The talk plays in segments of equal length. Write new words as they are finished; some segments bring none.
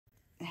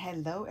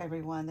Hello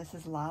everyone, this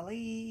is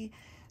Lolly.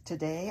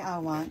 Today I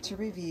want to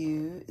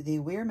review the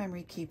We're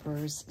Memory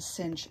Keepers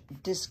Cinch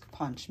Disc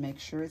Punch. Make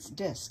sure it's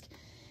disc.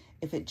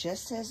 If it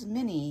just says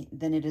mini,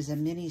 then it is a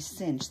mini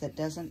cinch that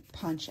doesn't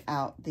punch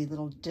out the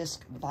little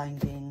disc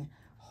binding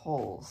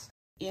holes.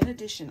 In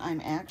addition,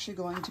 I'm actually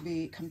going to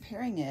be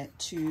comparing it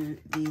to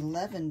the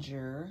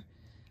Levenger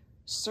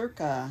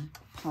Circa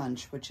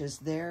punch, which is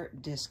their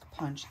disc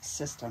punch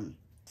system.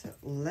 So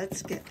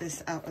let's get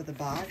this out of the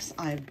box.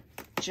 I've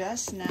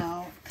just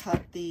now cut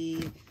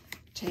the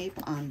tape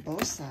on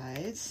both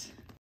sides.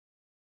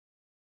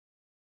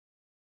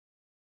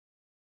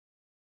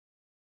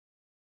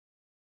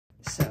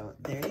 So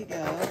there you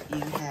go. You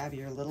have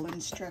your little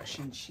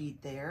instruction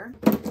sheet there.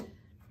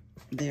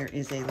 There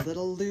is a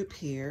little loop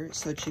here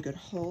so that you could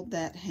hold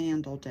that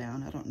handle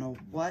down. I don't know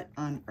what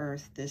on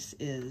earth this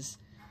is.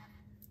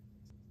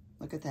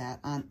 Look at that.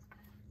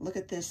 Look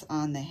at this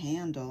on the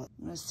handle.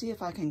 I'm going to see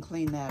if I can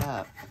clean that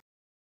up.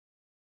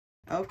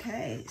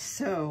 Okay,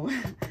 so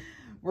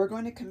we're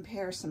going to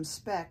compare some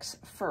specs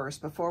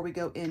first before we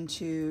go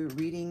into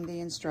reading the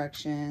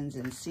instructions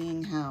and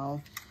seeing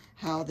how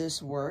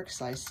this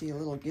works. I see a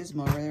little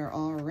gizmo there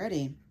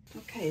already.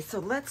 Okay, so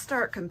let's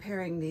start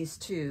comparing these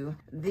two.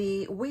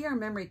 The We Are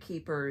Memory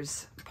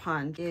Keepers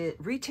punch, it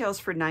retails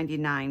for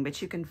 $99, but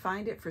you can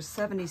find it for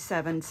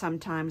 $77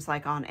 sometimes,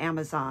 like on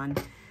Amazon.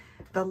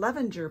 The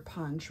Levenger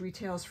punch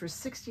retails for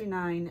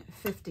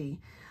 $69.50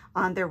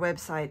 on their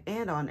website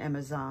and on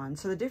Amazon.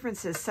 So the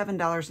difference is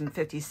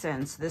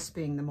 $7.50, this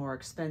being the more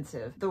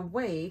expensive. The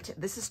weight,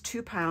 this is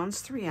 2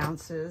 pounds, 3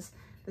 ounces.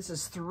 This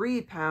is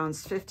 3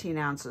 pounds, 15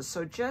 ounces.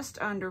 So just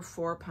under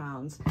 4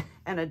 pounds,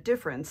 and a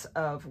difference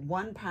of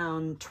 1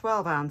 pound,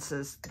 12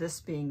 ounces,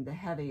 this being the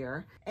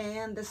heavier.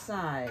 And the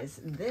size,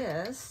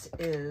 this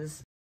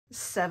is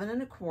 7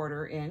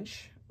 1/4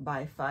 inch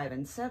by 5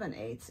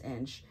 7/8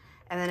 inch.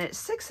 And then it's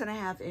 6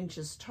 1/2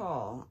 inches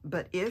tall.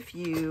 But if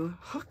you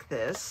hook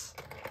this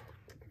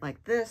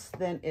like this,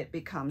 then it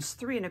becomes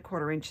 3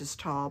 1/4 inches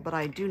tall. But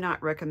I do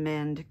not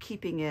recommend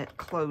keeping it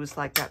closed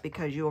like that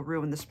because you'll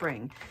ruin the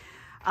spring.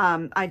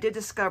 I did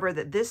discover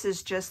that this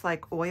is just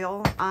like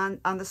oil on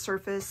the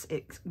surface.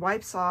 It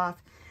wipes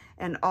off,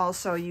 and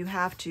also you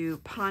have to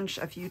punch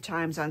a few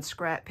times on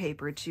scrap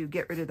paper to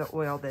get rid of the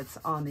oil that's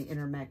on the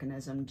inner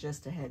mechanism,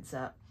 just a heads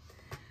up.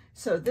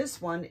 So this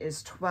one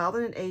is 12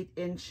 1/8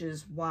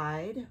 inches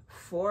wide,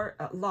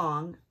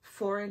 long,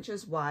 4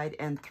 inches wide,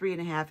 and 3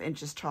 1/2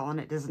 inches tall, and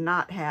it does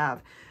not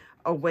have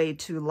a way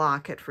to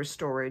lock it for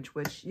storage,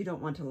 which you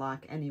don't want to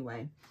lock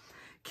anyway.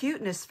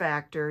 Cuteness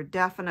factor,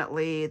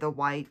 definitely the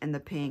white and the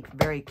pink,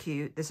 very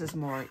cute. This is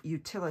more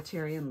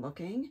utilitarian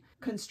looking.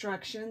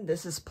 Construction,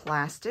 this is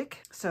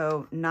plastic,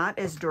 so not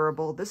as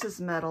durable. This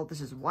is metal. This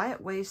is why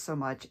it weighs so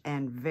much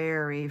and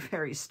very,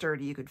 very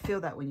sturdy. You could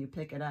feel that when you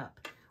pick it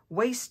up.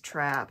 Waist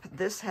trap,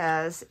 this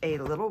has a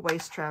little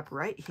waist trap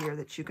right here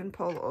that you can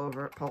pull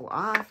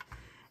off,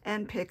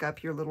 and pick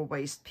up your little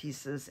waist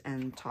pieces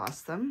and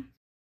toss them.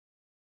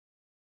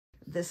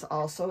 This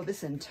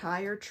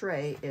entire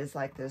tray is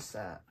like this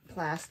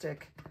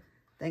plastic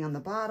thing on the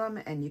bottom,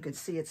 and you can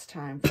see it's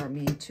time for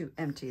me to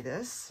empty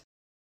this.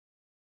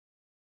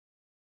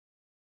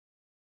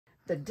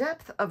 The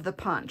depth of the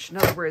punch, in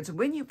other words,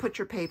 when you put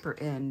your paper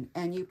in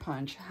and you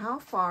punch, how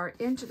far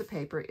into the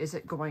paper is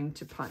it going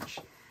to punch?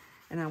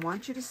 And I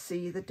want you to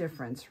see the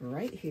difference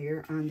right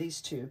here on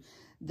these two.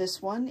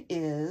 This one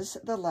is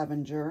the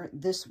Levenger.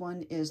 This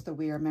one is the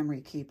We Are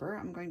Memory Keeper.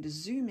 I'm going to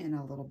zoom in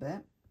a little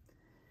bit.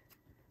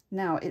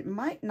 Now, it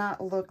might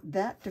not look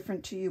that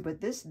different to you,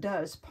 but this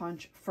does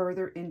punch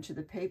further into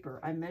the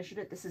paper. I measured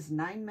it. This is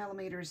 9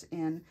 millimeters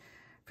in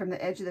from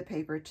the edge of the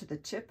paper to the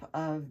tip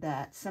of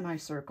that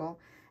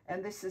semicircle,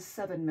 and this is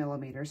 7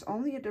 millimeters.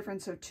 Only a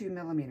difference of 2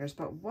 millimeters,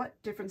 but what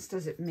difference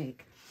does it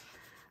make?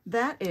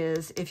 That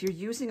is, if you're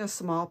using a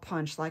small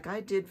punch like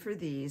I did for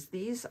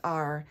these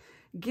are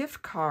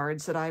gift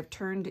cards that I've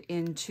turned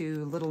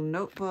into little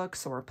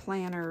notebooks or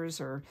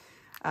planners or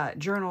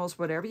journals,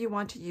 whatever you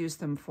want to use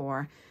them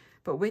for.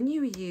 But when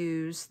you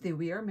use the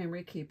We Are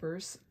Memory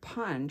Keepers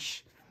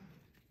punch,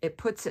 it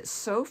puts it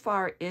so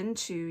far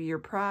into your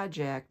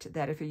project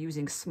that if you're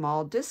using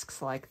small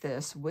discs like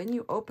this, when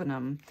you open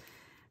them,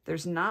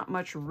 there's not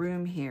much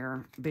room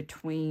here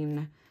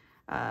between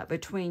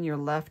your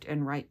left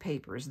and right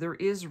papers. There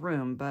is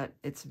room, but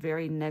it's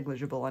very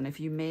negligible. And if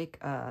you make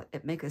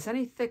this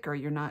any thicker,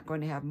 you're not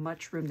going to have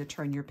much room to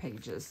turn your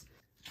pages.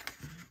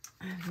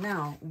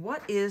 Now,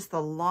 what is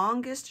the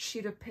longest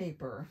sheet of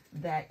paper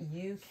that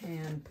you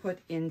can put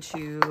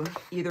into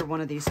either one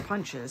of these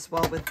punches?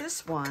 Well, with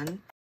this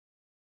one,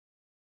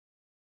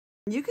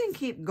 you can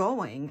keep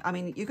going. I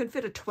mean, you can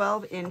fit a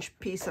 12-inch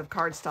piece of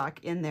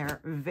cardstock in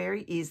there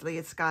very easily.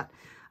 It's got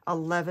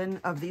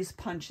 11 of these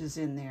punches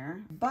in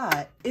there.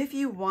 But if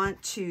you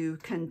want to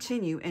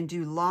continue and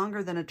do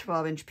longer than a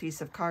 12-inch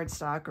piece of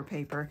cardstock or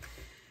paper,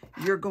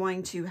 you're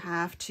going to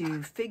have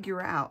to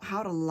figure out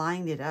how to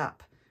line it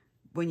up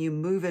when you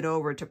move it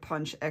over to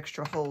punch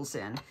extra holes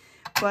in.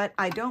 But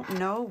I don't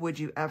know, would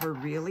you ever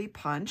really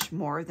punch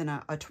more than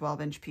a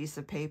 12-inch piece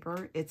of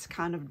paper? It's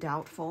kind of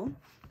doubtful.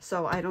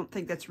 So I don't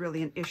think that's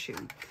really an issue.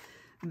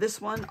 This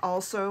one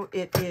also,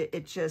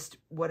 it just,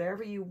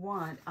 whatever you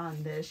want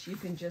on this, you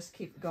can just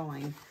keep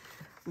going.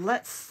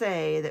 Let's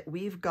say that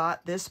we've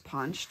got this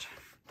punched,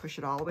 push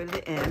it all the way to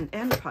the end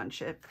and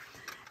punch it.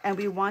 And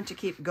we want to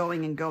keep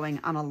going and going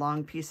on a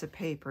long piece of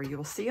paper.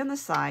 You'll see on the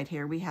side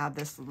here, we have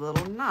this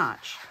little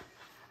notch.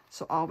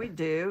 So all we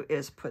do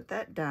is put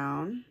that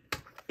down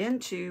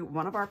into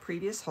one of our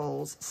previous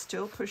holes,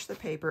 still push the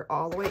paper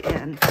all the way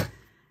in,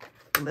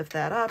 lift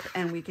that up,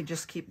 and we could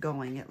just keep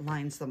going. It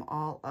lines them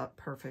all up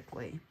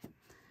perfectly.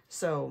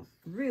 So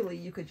really,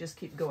 you could just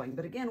keep going.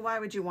 But again, why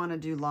would you want to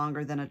do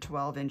longer than a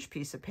 12-inch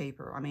piece of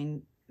paper? I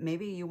mean,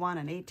 maybe you want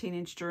an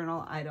 18-inch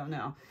journal. I don't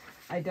know.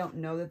 I don't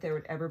know that there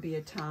would ever be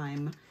a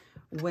time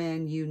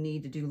when you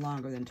need to do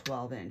longer than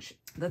 12-inch.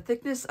 The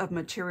thickness of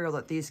material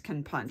that these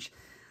can punch,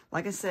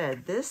 like I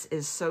said, this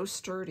is so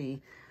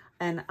sturdy,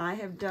 and I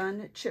have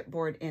done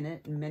chipboard in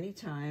it many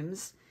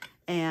times,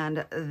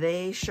 and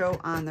they show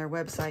on their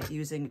website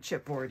using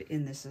chipboard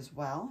in this as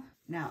well.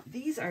 Now,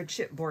 these are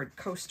chipboard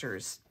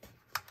coasters,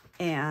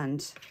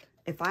 and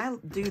if I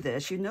do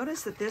this, you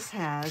notice that this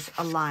has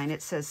a line,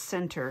 it says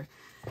center.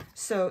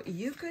 So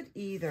you could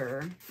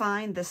either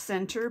find the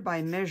center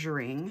by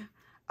measuring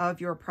of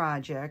your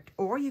project,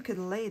 or you could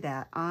lay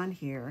that on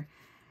here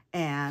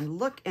and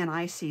look, and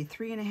I see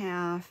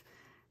 3.5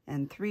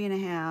 and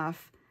 3.5,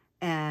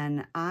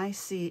 and I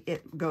see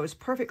it goes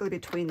perfectly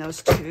between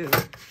those two,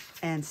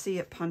 and see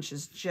it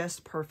punches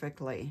just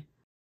perfectly.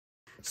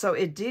 So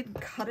it did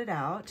cut it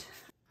out.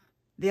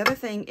 The other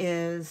thing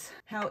is,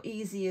 how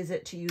easy is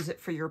it to use it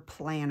for your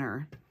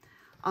planner?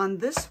 On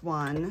this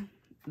one,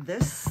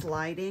 this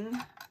sliding,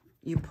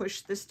 you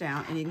push this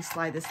down and you can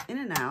slide this in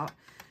and out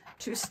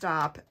to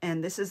stop,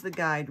 and this is the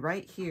guide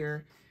right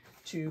here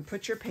to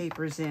put your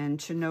papers in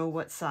to know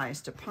what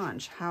size to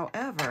punch.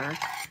 However,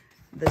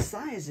 the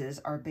sizes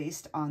are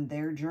based on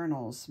their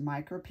journals: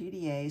 Micro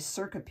PDA,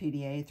 Circa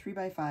PDA,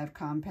 3x5,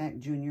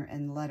 Compact, Junior,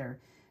 and Letter.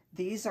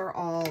 These are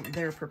all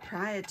their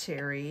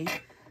proprietary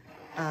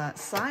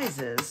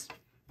sizes,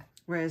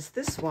 whereas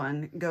this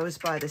one goes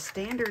by the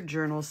standard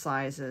journal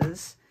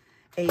sizes,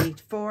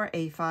 A4,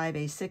 A5,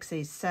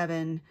 A6,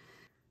 A7.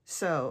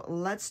 So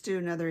let's do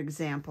another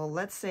example.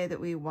 Let's say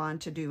that we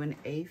want to do an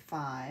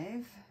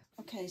A5.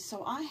 Okay,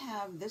 so I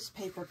have this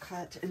paper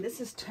cut, and this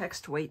is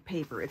text weight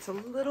paper. It's a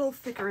little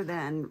thicker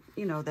than,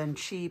 than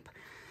cheap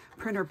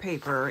printer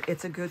paper.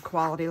 It's a good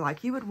quality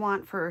like you would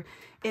want for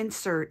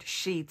insert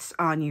sheets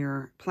on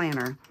your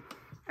planner.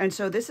 And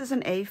so this is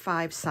an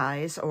A5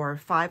 size, or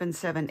 5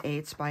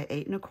 7/8 by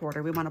 8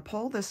 1/4. We want to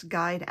pull this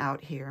guide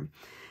out here.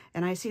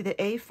 And I see the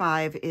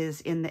A5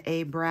 is in the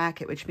A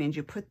bracket, which means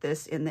you put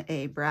this in the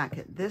A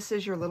bracket. This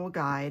is your little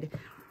guide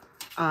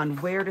on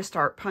where to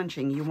start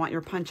punching. You want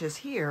your punches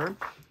here,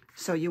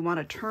 so you want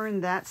to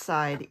turn that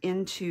side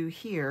into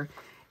here.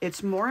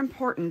 It's more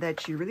important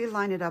that you really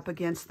line it up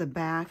against the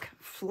back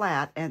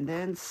flat and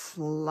then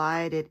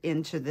slide it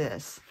into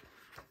this.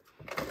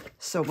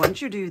 So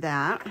once you do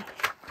that,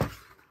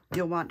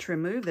 you'll want to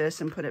remove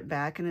this and put it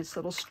back in its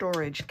little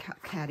storage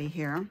caddy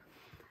here.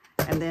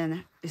 And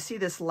then you see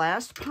this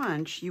last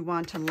punch, you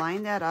want to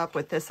line that up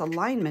with this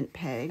alignment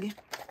peg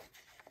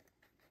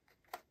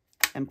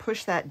and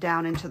push that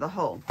down into the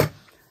hole.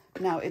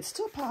 Now, it's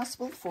still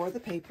possible for the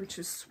paper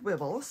to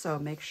swivel, so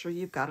make sure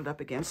you've got it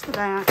up against the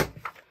back.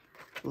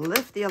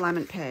 Lift the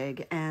alignment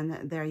peg,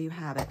 and there you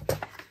have it.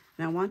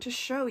 Now, I want to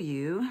show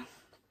you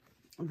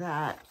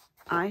that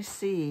I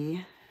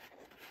see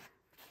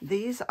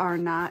these are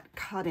not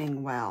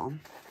cutting well.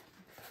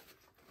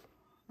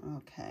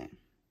 Okay.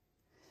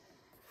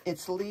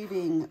 It's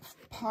leaving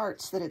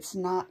parts that it's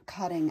not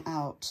cutting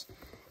out,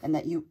 and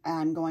that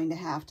I'm going to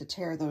have to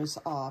tear those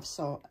off.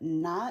 So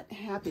not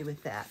happy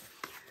with that.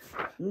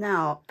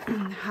 Now,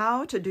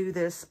 how to do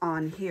this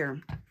on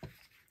here?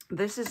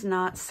 This is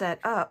not set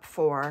up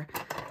for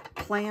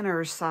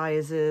planner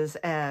sizes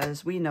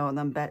as we know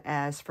them, but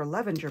as for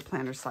Levenger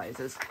planner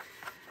sizes.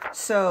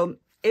 So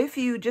if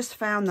you just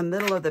found the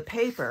middle of the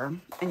paper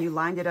and you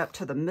lined it up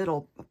to the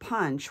middle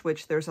punch,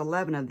 which there's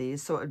 11 of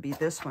these, so it would be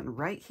this one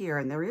right here,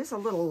 and there is a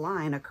little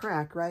line, a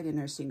crack right in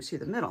there so you can see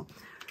the middle.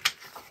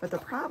 But the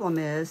problem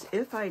is,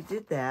 if I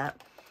did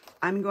that,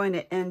 I'm going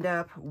to end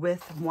up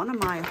with one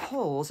of my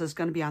holes is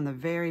going to be on the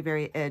very,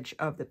 very edge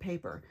of the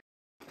paper.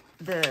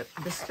 The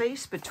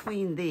space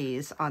between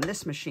these on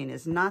this machine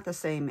is not the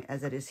same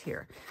as it is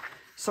here.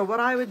 So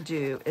what I would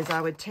do is I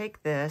would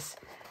take this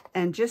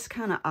and just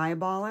kind of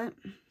eyeball it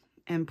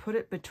and put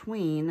it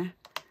between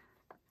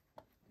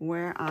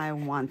where I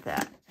want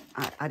that.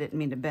 I didn't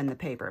mean to bend the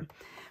paper.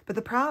 But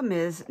the problem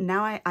is,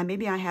 now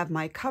maybe I have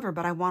my cover,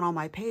 but I want all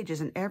my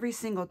pages, and every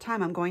single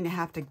time I'm going to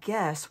have to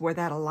guess where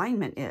that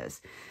alignment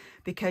is,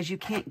 because you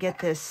can't get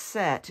this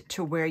set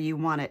to where you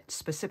want it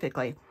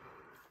specifically.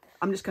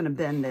 I'm just going to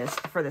bend this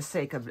for the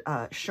sake of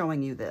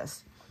showing you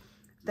this.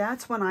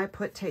 That's when I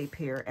put tape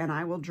here, and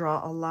I will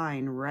draw a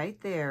line right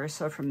there.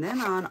 So from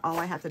then on, all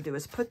I have to do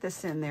is put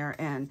this in there,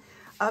 and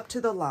up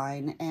to the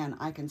line and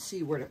I can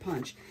see where to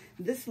punch.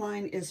 This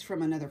line is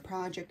from another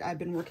project I've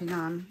been working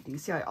on. You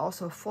see I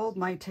also fold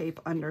my tape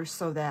under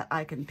so that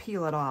I can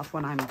peel it off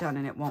when I'm done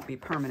and it won't be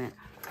permanent.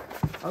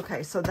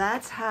 Okay, so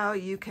that's how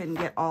you can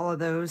get all of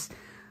those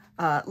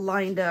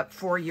lined up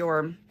for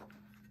your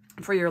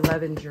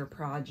Levenger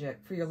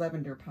project, for your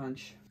Levenger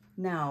punch.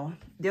 Now,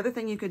 the other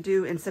thing you could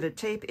do instead of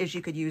tape is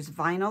you could use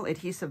vinyl,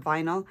 adhesive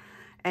vinyl,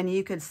 and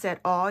you could set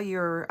all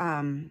your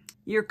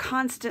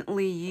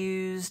constantly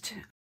used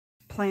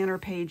planner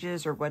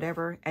pages or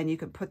whatever, and you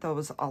could put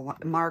those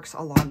marks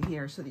along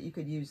here so that you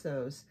could use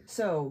those.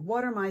 So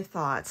what are my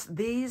thoughts?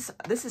 This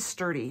is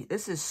sturdy.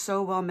 This is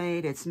so well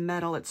made. It's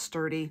metal, it's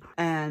sturdy,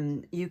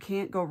 and you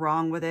can't go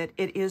wrong with it.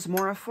 It is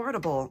more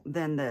affordable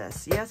than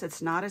this. Yes,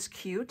 it's not as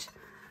cute,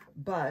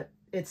 but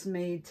it's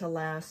made to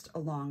last a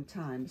long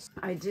time.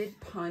 I did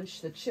punch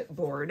the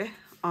chipboard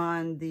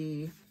on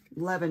the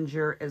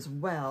Levenger as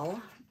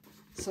well.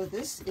 So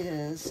this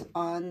is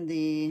on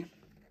the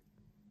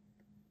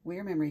We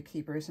Are Memory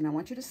Keepers, and I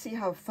want you to see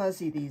how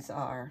fuzzy these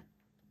are.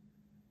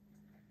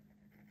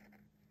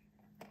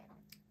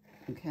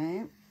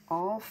 Okay,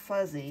 all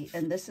fuzzy,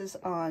 and this is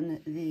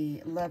on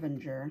the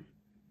Levenger.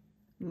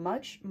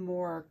 Much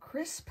more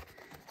crisp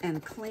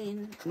and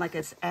clean, like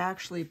it's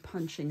actually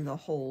punching the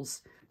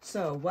holes.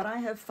 So what I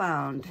have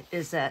found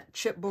is that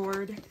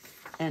chipboard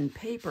and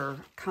paper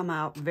come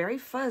out very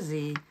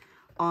fuzzy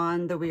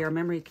on the We Are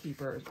Memory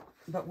Keepers.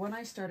 But when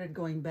I started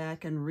going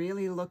back and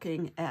really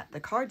looking at the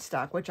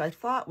cardstock, which I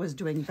thought was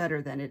doing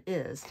better than it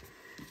is,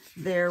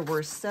 there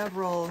were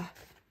several,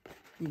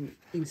 you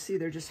can see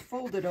they're just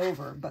folded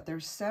over, but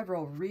there's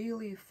several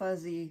really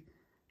fuzzy,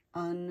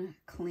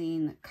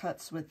 unclean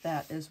cuts with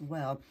that as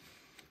well.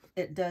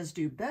 It does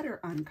do better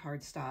on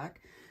cardstock,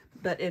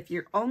 but if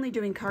you're only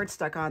doing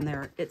cardstock on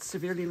there, it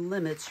severely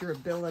limits your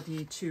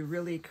ability to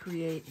really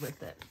create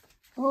with it.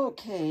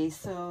 Okay,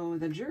 so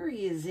the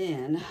jury is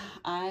in.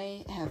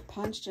 I have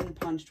punched and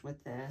punched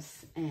with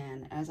this,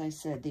 and as I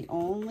said, the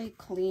only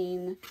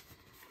clean,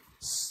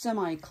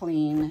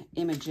 semi-clean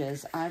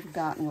images I've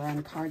gotten were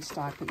on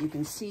cardstock, but you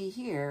can see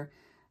here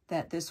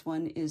that this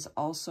one is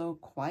also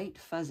quite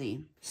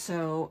fuzzy.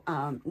 So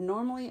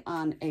normally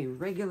on a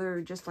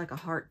regular, just like a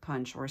heart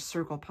punch or a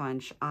circle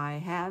punch, I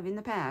have in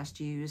the past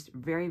used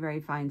very, very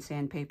fine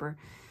sandpaper.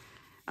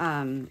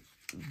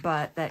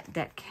 But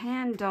that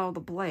can dull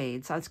the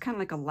blade, so it's kind of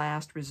like a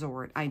last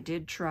resort. I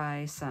did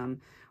try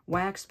some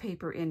wax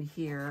paper in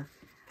here,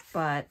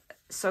 but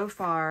so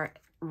far,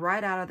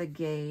 right out of the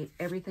gate,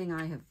 everything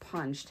I have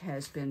punched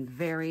has been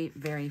very,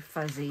 very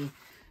fuzzy.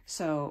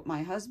 So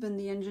my husband,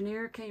 the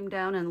engineer, came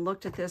down and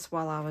looked at this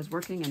while I was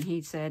working, and he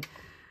said,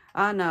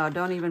 oh no,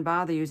 don't even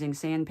bother using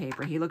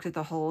sandpaper. He looked at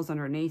the holes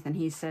underneath, and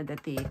he said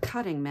that the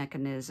cutting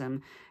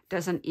mechanism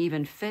doesn't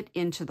even fit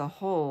into the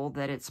hole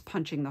that it's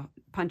punching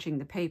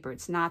the paper.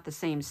 It's not the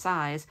same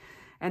size,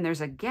 and there's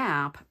a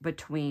gap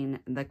between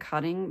the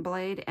cutting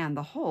blade and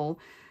the hole,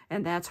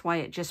 and that's why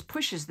it just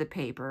pushes the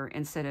paper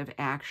instead of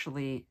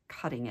actually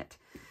cutting it.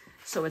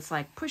 So it's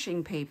like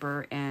pushing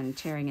paper and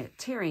tearing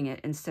it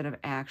instead of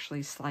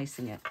actually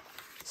slicing it.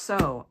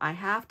 So I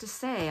have to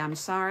say, I'm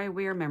sorry,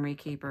 We Are Memory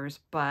Keepers,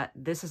 but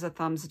this is a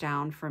thumbs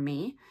down for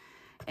me.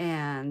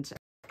 And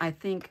I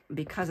think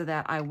because of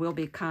that, I will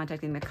be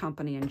contacting the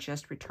company and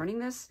just returning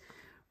this.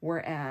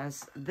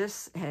 Whereas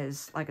this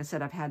has, like I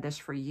said, I've had this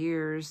for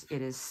years.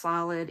 It is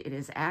solid. It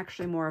is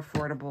actually more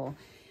affordable.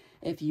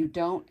 If you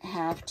don't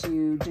have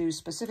to do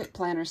specific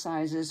planner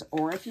sizes,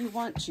 or if you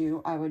want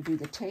to, I would do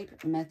the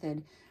tape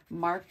method.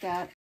 Mark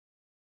that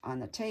on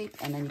the tape,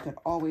 and then you could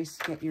always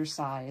get your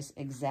size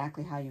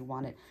exactly how you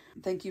want it.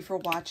 Thank you for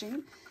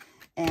watching,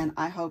 and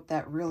I hope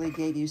that really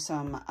gave you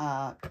some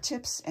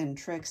tips and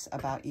tricks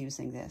about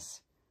using this.